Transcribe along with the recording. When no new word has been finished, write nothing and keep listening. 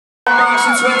March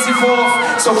the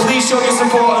 24th, so please show your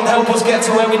support and help us get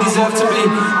to where we deserve to be.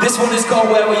 This one is called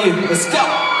Where Were You? Let's go!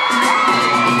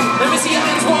 Let me see your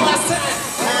hands one last time.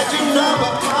 Had you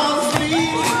never promised me,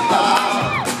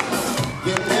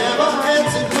 you never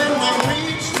answered when I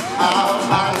reached out.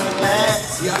 I look left,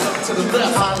 see, I look to the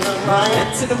left, I look right,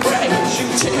 and to the right,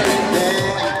 shoot it.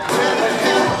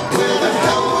 Where the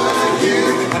hell were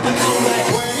you?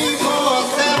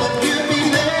 24/7, you'd be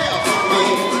there for me.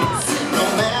 No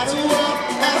matter what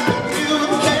happened, you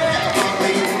care for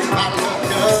me. I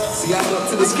looked up, see, I look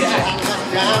to the sky, I looked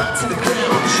down to the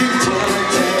ground, shoot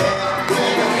it.